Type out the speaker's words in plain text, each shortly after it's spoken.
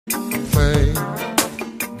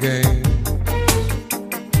game.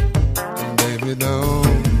 Baby,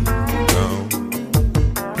 don't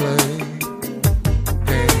play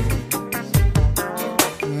games.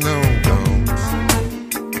 No, don't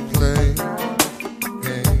play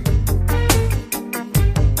games.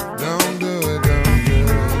 Don't do it, don't do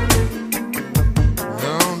it.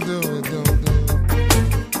 Don't do it, don't do it.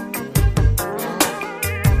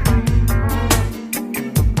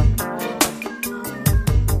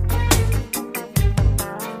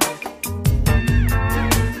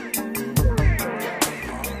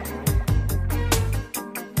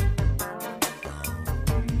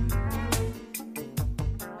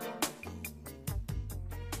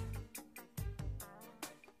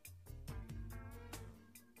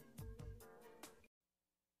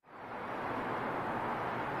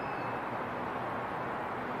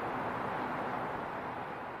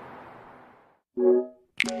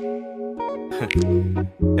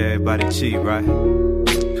 Everybody cheat, right?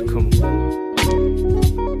 Come on.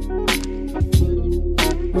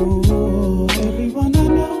 Ooh, everyone I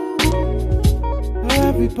know,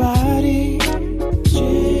 everybody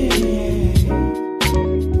cheat.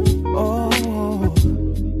 Oh,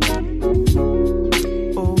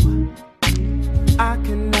 I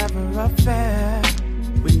can never affair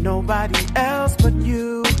with nobody else but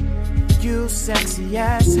you. You sexy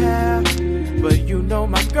as hell, but you know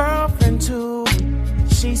my girlfriend too.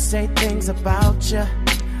 She say things about you,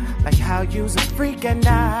 like how you's a freak at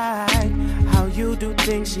night, how you do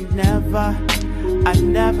things she never. I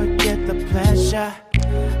never get the pleasure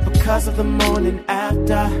because of the morning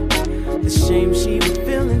after, the shame she would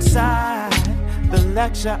feel inside, the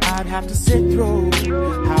lecture I'd have to sit through,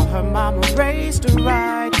 how her mama raised her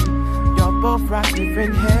right. Y'all both rock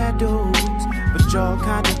different hairdos, but y'all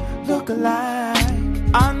kinda look alike.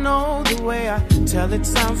 I know the way I tell it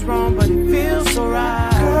sounds wrong, but it feels so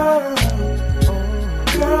right. Girl,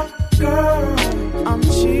 oh, girl, I'm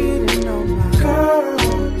cheating on my girl.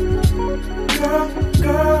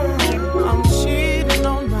 I'm cheating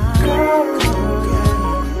on my girl.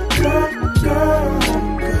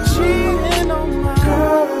 Cheating on my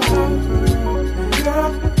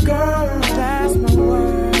girl. That's my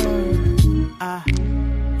word.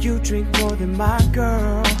 You drink more than my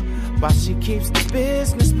girl, while she keeps the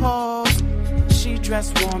business paused. She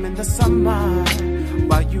dressed warm in the summer,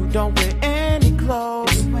 while you don't wear any clothes.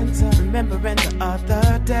 Remembering the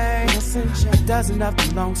other day, a dozen of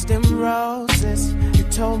the long stem roses. You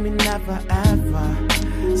told me never ever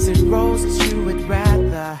send roses, you would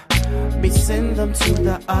rather me send them to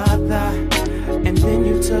the other. And then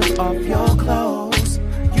you took off your clothes.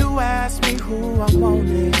 You asked me who I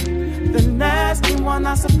wanted, the nasty one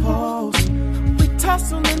I suppose.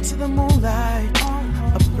 Tussle into the moonlight,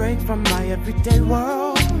 a break from my everyday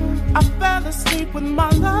world. I fell asleep with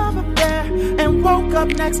my love affair and woke up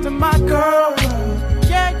next to my girl.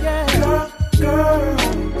 Yeah, yeah, girl,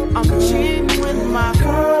 I'm cheating with my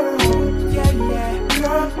girl. Yeah,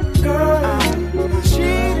 yeah, girl, I'm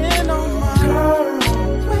cheating on my girl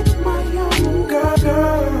with my young girl.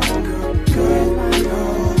 With my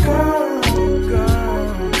young girl.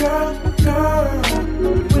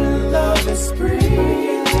 When love is free,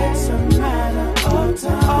 it's a matter of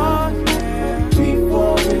time.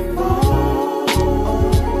 Before it falls,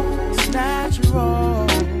 it's natural.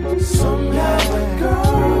 Some have a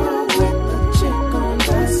girl with a chick on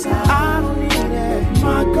the side. I don't need it.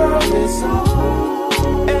 My girl is all.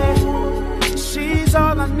 She's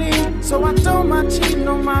all I need, so I don't mind cheating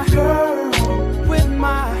on my girl with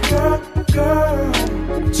my girl.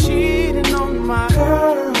 Cheating on my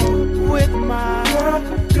girl with my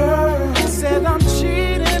girl. Said I'm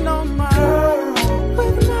cheating on my girl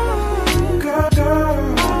with my girl.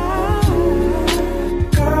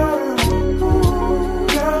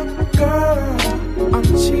 I'm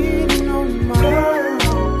cheating on my girl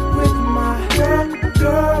with my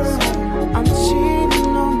girl. I'm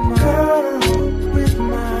cheating on my girl with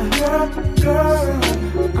my girl.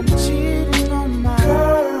 I'm cheating.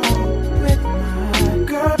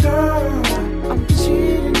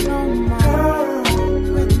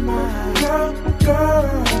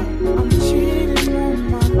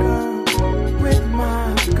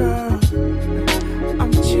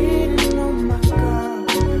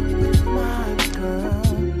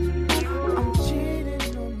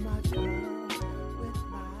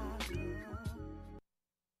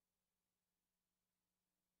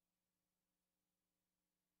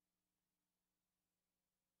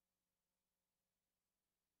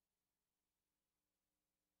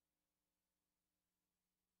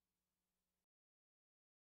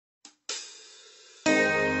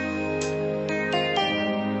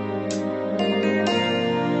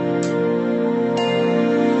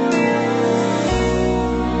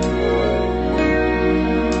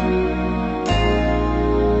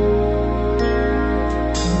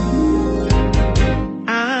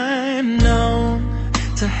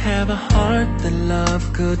 have a heart that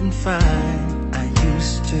love couldn't find. I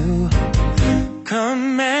used to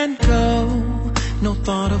come and go, no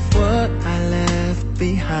thought of what I left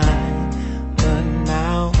behind. But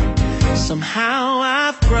now, somehow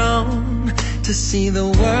I've grown to see the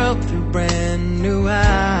world through brand new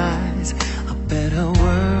eyes. A better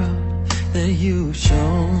world that you've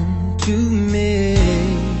shown to me.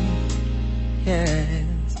 Yes.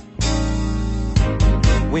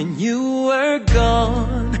 When you were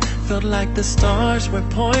gone, felt like the stars were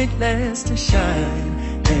pointless to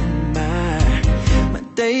shine. And my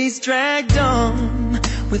days dragged on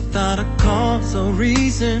without a cause or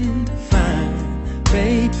reason to find.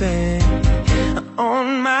 Baby,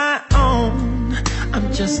 on my own,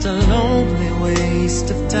 I'm just a lonely waste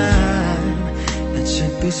of time that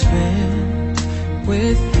should be spent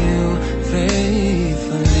with you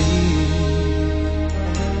faithfully.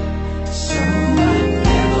 So I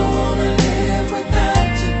never wanna live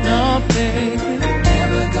without you, no baby.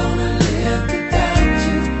 Never gonna live without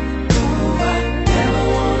you. Oh, I never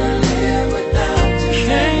wanna live without you.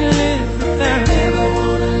 Can't live without you. Never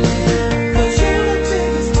wanna live. 'Cause you're the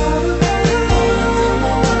biggest part of my life.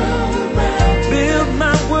 Wanna build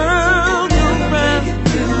my world around you. Build my world never around you. Never make it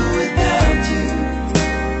through without you.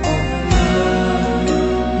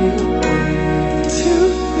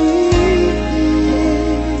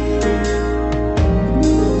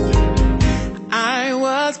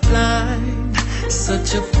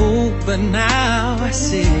 Such a fool, but now I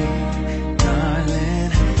see,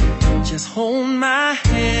 darling, just hold my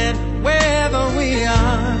hand. Wherever we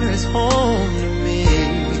are is home to me.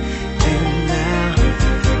 And now,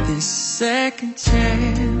 this second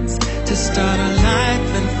chance to start a life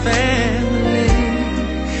and family,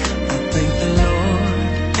 I thank the Lord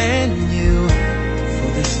and you for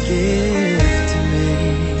this gift to me.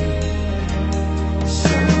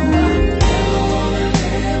 So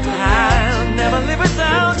never live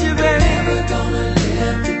without you, baby. Never gonna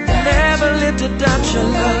live without you. Never live without your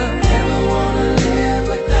love. Never wanna live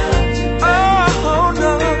without you. Oh no.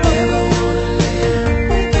 Never wanna live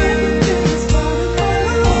with everything that's falling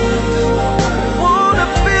apart. Wanna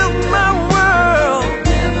build my world.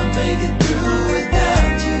 Never make it through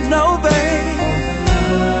without you. No, babe.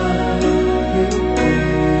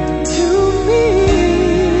 To me.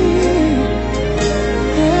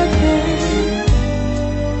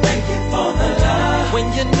 When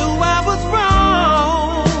you knew I was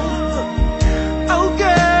wrong, oh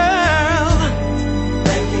girl,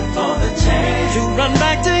 thank you for the chance to run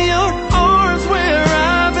back to your arms where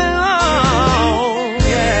I belong.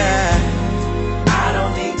 Yeah, I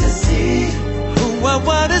don't need to see who or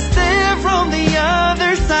what is there from the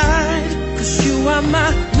other side, 'cause you are my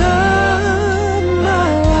love, my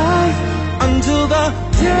life, until the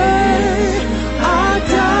day I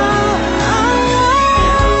die.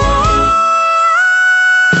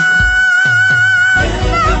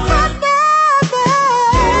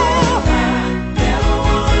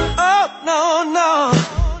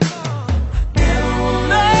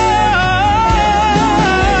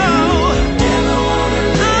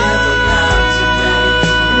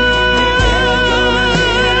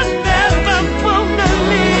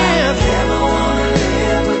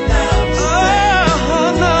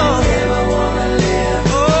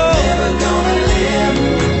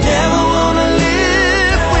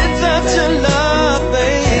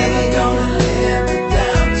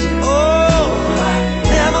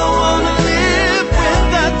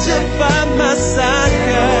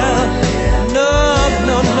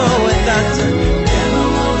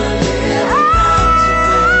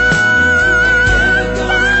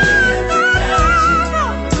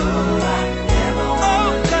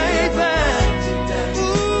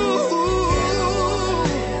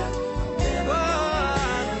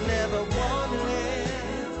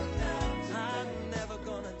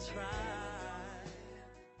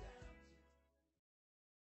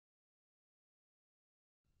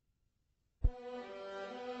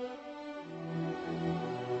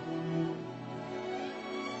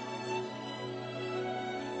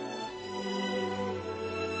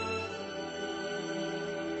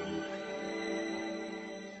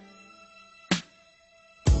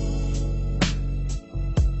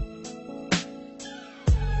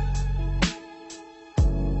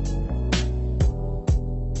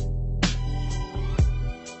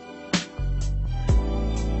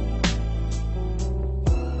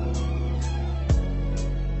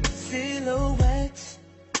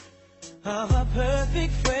 Of a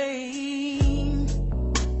perfect frame,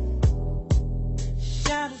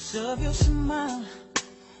 shadows of your smile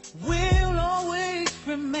will always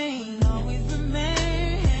remain, always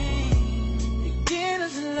remain.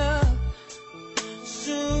 Beginner's love,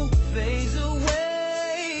 so fades away.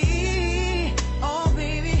 Oh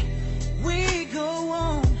baby, we go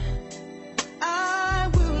on. I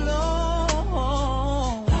will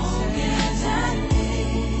always, long as I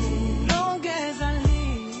live, long as I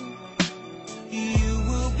live, you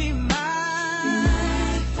will be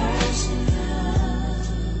my first love.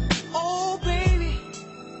 Oh baby,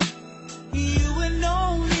 you and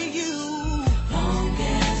only you. Long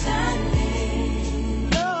as I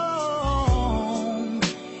live, long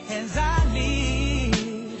as I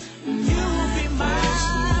live, you will be my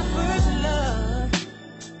first love.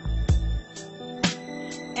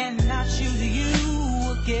 And I choose you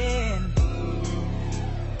again.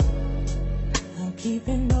 I'm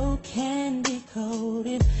keeping no candy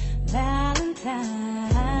coated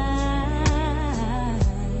Valentine.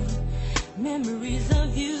 Memories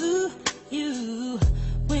of you,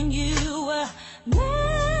 when you were mine.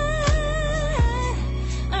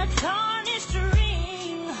 A tarnished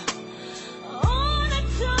ring on a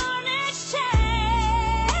tarnished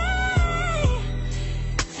chain.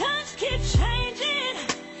 Touch keep changing,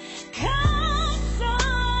 come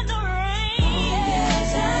sun or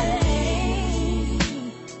rain.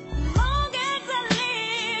 Long as I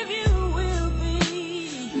live, you will be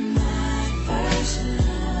my first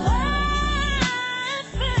love. My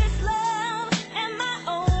first love and my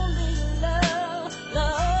only love.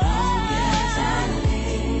 Long as I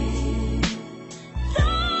live,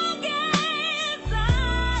 long as I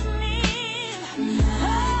live,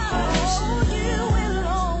 you will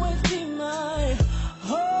always be my,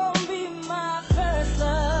 be my first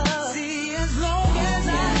love. See, as long as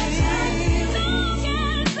I live,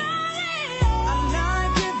 I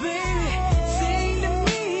like it, baby. Sing to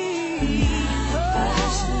me.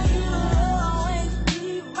 You'll always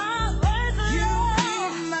be my first love. You'll be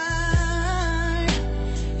mine,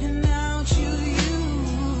 and I'll choose you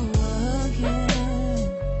again.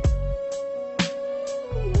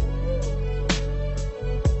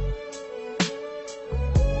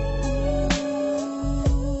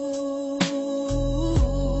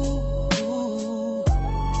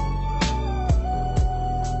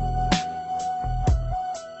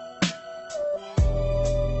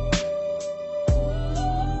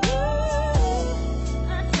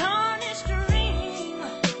 A tarnished ring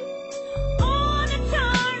on a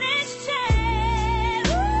tarnished chain.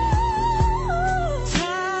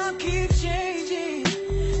 Time keeps changing,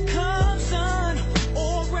 come sun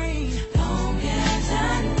or rain. Long as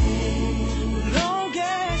I live, long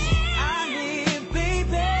as I live,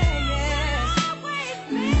 baby, yes.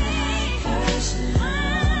 My first love,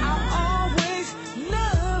 I'll always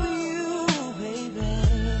love you, baby.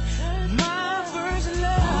 My first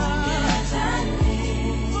love. Long as I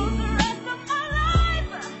live, for the rest of my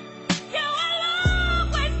life, you will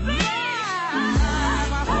always be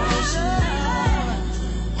my first love.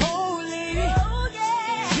 Oh, lady, oh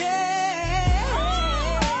yeah, yeah.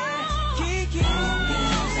 Kiki. Long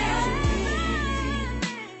as I live,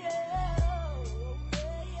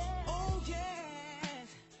 oh yes.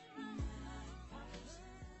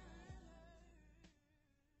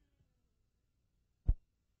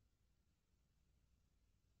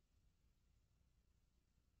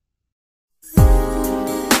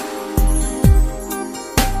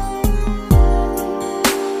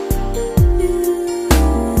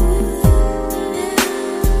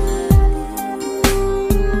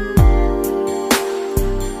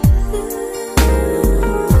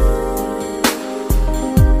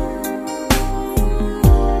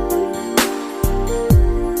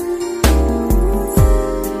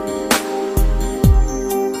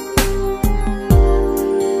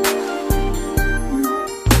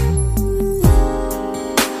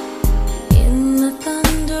 In the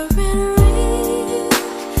thundering rain,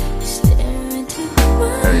 stare into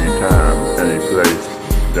my Anytime, any place,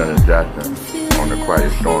 Janet Jackson on the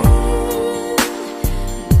Quiet Storm.